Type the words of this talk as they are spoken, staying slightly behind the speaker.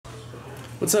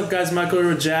What's up, guys? Michael here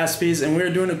with Jaspys, and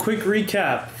we're doing a quick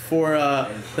recap for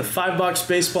the 5-box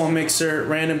baseball mixer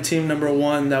random team number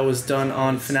 1 that was done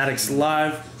on Fanatics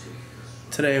Live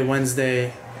today,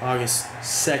 Wednesday, August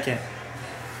 2nd.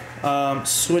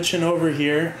 Switching over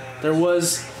here, there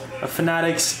was a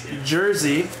Fanatics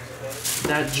jersey.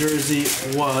 That jersey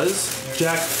was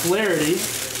Jack Flaherty.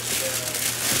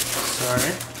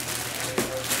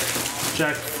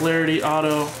 Jack Flaherty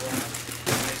auto.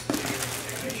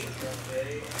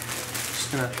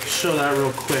 Gonna show that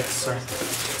real quick. Sorry,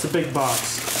 it's a big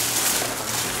box.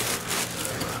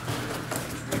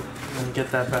 And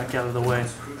get that back out of the way.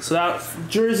 So that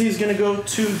jersey is gonna go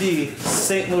to the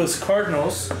St. Louis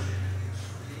Cardinals.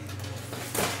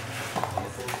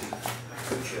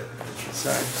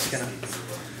 Sorry, just gonna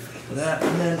do that.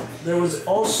 And then there was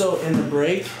also in the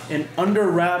break an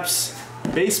under wraps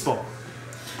baseball,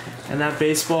 and that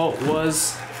baseball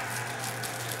was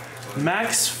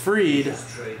Max Fried,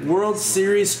 World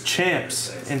Series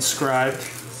champs, inscribed.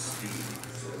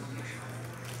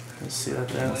 Let's see that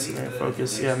there. Let's see there.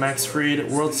 Focus. Yeah, Max Fried,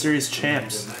 World Series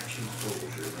champs.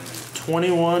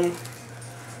 21.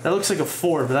 That looks like a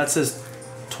 4, but that says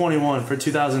 21 for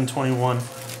 2021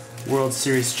 World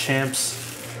Series champs.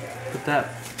 Put that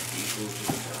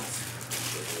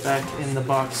back in the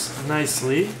box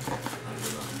nicely.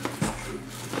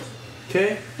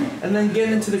 Okay, and then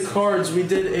getting into the cards, we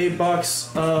did a box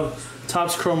of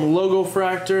Topps Chrome Logo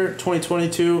Fractor,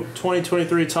 2022,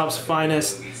 2023 Topps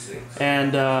Finest,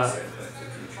 and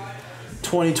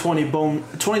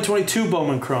 2022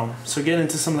 Bowman Chrome. So get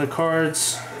into some of the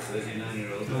cards.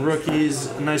 Rookies,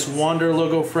 a nice Wander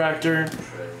Logo Fractor,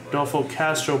 Adolfo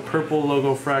Castro Purple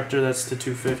Logo Fractor, that's to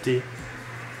 250.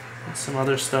 And some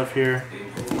other stuff here.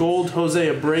 Gold Jose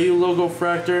Abreu Logo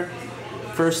Fractor.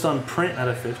 First on print out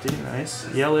of 50, nice.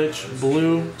 Yelich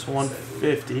Blue to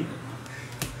 150.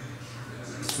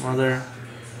 Some other.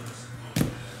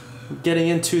 Getting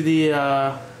into the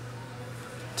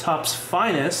Topps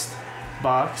Finest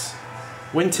box.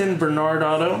 Winton Bernard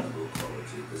auto.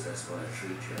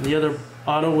 The other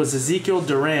auto was Ezekiel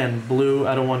Duran, blue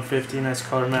out of 150, nice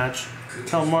color match.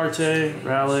 Tel Marte,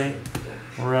 Raleigh,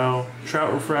 Moreau,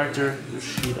 Trout Refractor,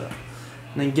 Yoshida.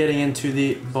 And then getting into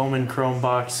the Bowman Chrome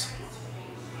box.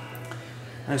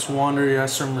 Nice Wander,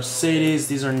 yes, from Mercedes.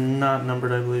 These are not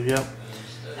numbered, I believe. Yep.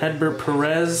 Hedbert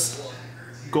Perez,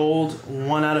 gold,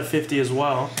 1 out of 50 as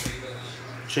well.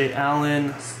 Jay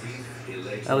Allen,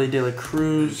 Ellie De La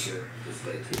Cruz.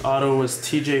 The auto was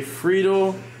TJ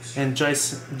Friedel and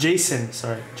Jason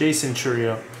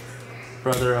Churio,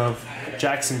 brother of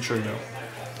Jackson Churio.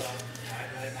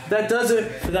 That does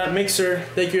it for that mixer.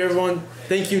 Thank you, everyone.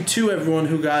 Thank you to everyone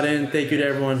who got in. Thank you to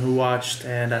everyone who watched,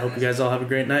 and I hope you guys all have a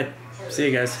great night. See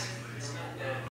you guys.